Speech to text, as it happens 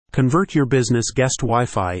Convert your business guest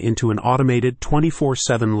Wi-Fi into an automated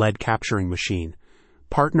 24/7 lead capturing machine.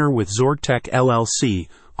 Partner with Zorgtech LLC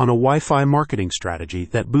on a Wi-Fi marketing strategy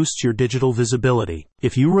that boosts your digital visibility.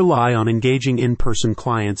 If you rely on engaging in-person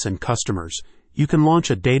clients and customers, you can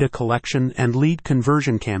launch a data collection and lead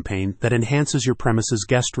conversion campaign that enhances your premise's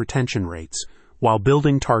guest retention rates while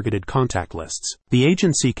building targeted contact lists. The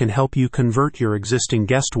agency can help you convert your existing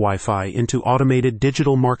guest Wi-Fi into automated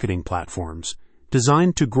digital marketing platforms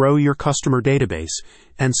designed to grow your customer database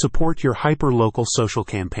and support your hyper-local social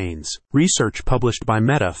campaigns. Research published by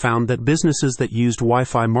Meta found that businesses that used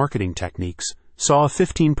Wi-Fi marketing techniques saw a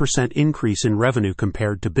 15% increase in revenue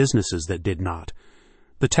compared to businesses that did not.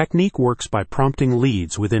 The technique works by prompting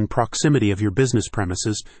leads within proximity of your business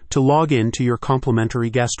premises to log in to your complimentary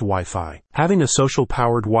guest Wi-Fi. Having a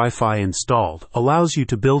social-powered Wi-Fi installed allows you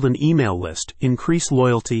to build an email list, increase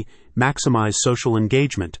loyalty, maximize social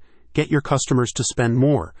engagement, get your customers to spend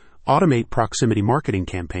more, automate proximity marketing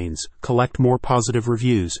campaigns, collect more positive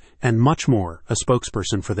reviews, and much more, a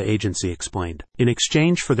spokesperson for the agency explained. In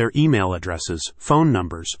exchange for their email addresses, phone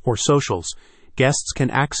numbers, or socials, guests can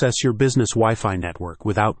access your business Wi-Fi network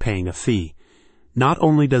without paying a fee. Not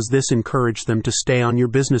only does this encourage them to stay on your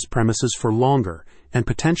business premises for longer and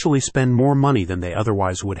potentially spend more money than they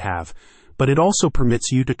otherwise would have, but it also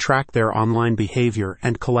permits you to track their online behavior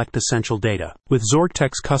and collect essential data. With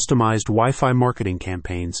Zorgtech's customized Wi-Fi marketing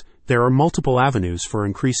campaigns, there are multiple avenues for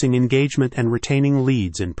increasing engagement and retaining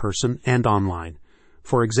leads in person and online.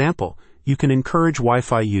 For example, you can encourage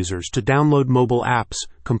Wi-Fi users to download mobile apps,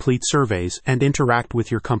 complete surveys, and interact with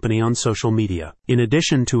your company on social media. In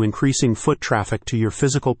addition to increasing foot traffic to your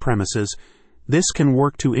physical premises, this can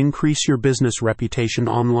work to increase your business reputation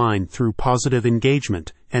online through positive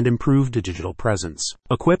engagement and improved digital presence.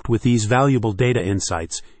 Equipped with these valuable data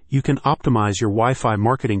insights, you can optimize your Wi-Fi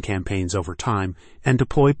marketing campaigns over time and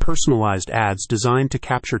deploy personalized ads designed to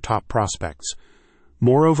capture top prospects.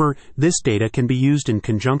 Moreover, this data can be used in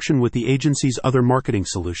conjunction with the agency's other marketing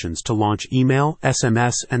solutions to launch email,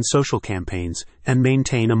 SMS, and social campaigns and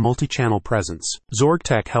maintain a multi-channel presence.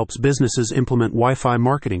 Zorgtech helps businesses implement Wi-Fi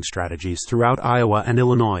marketing strategies throughout Iowa and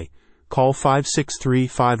Illinois. Call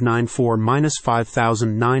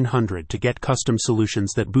 563-594-5900 to get custom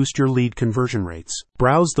solutions that boost your lead conversion rates.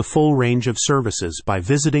 Browse the full range of services by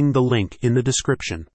visiting the link in the description.